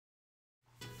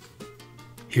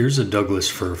Here's a Douglas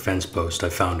fir fence post I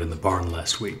found in the barn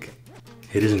last week.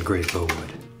 It isn't great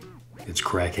bowwood. It's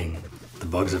cracking, the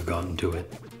bugs have gotten to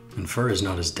it, and fir is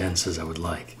not as dense as I would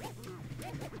like.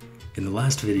 In the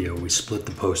last video we split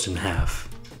the post in half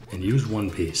and used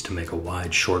one piece to make a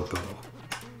wide short bow.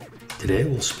 Today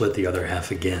we'll split the other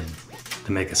half again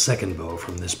to make a second bow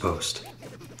from this post,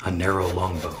 a narrow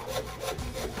longbow.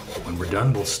 When we're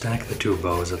done we'll stack the two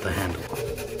bows at the handle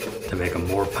to make a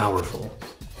more powerful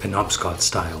Penobscot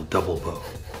style double bow.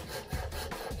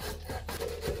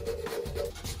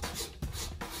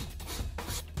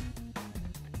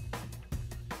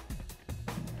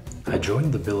 I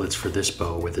joined the billets for this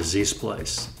bow with a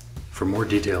Z-splice. For more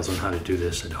details on how to do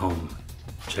this at home,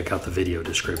 check out the video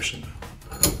description.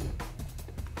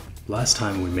 Last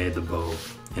time we made the bow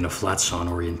in a flat sawn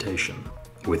orientation,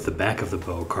 with the back of the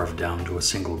bow carved down to a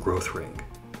single growth ring.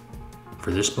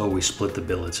 For this bow we split the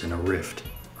billets in a rift,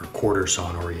 or quarter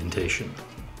sawn orientation.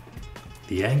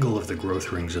 The angle of the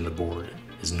growth rings in the board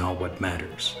is not what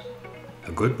matters.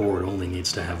 A good board only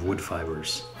needs to have wood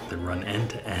fibers that run end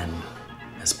to end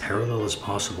as parallel as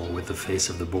possible with the face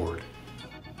of the board.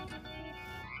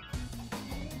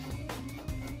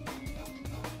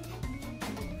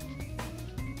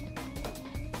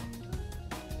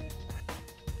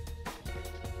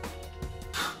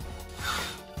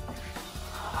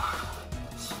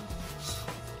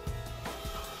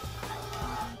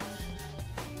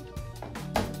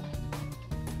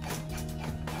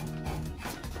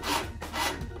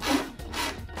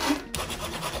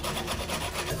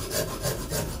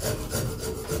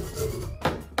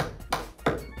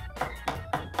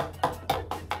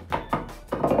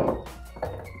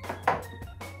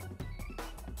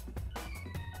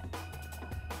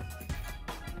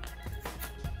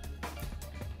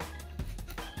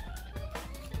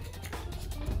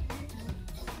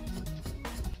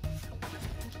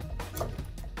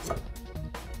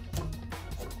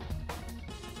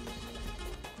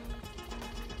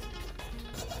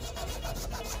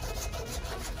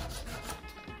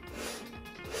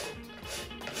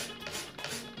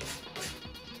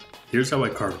 Here's how I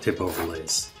carve tip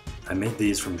overlays. I made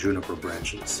these from juniper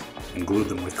branches and glued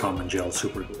them with common gel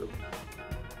superglue.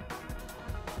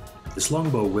 This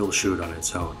longbow will shoot on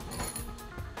its own,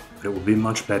 but it will be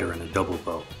much better in a double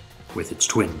bow with its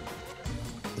twin.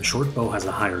 The short bow has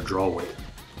a higher draw weight,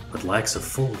 but lacks a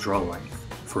full draw length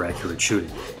for accurate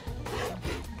shooting.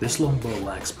 This longbow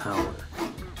lacks power,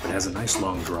 but has a nice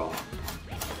long draw.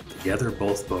 Together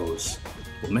both bows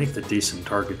will make the decent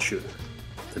target shooter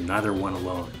that neither one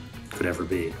alone could ever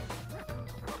be.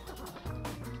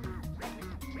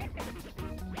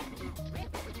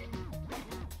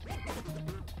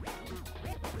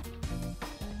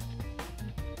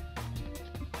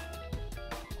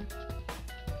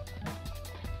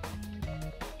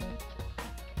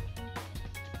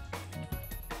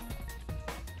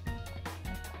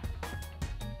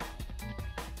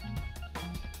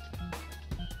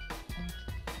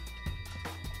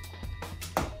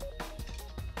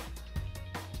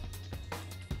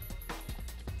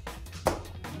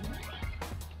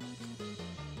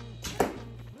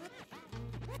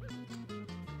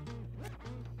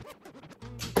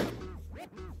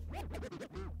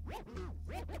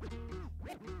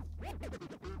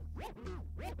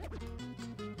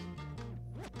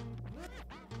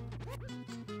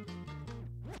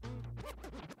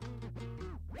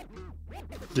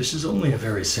 This is only a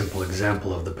very simple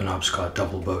example of the Penobscot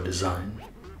double bow design.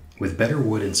 With better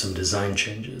wood and some design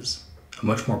changes, a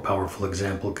much more powerful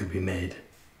example could be made.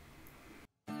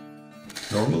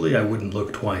 Normally I wouldn't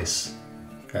look twice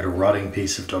at a rotting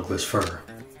piece of Douglas fir.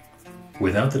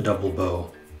 Without the double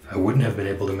bow, I wouldn't have been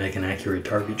able to make an accurate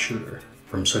target shooter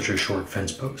from such a short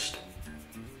fence post.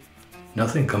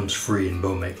 Nothing comes free in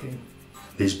bow making.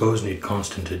 These bows need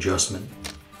constant adjustment,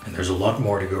 and there's a lot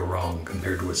more to go wrong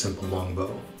compared to a simple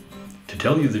longbow. To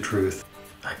tell you the truth,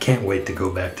 I can't wait to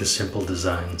go back to simple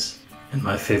designs and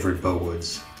my favorite bow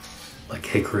woods, like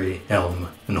hickory, elm,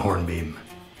 and hornbeam.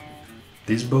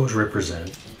 These bows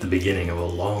represent the beginning of a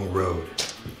long road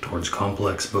towards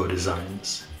complex bow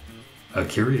designs, a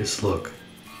curious look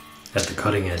at the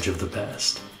cutting edge of the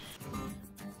past.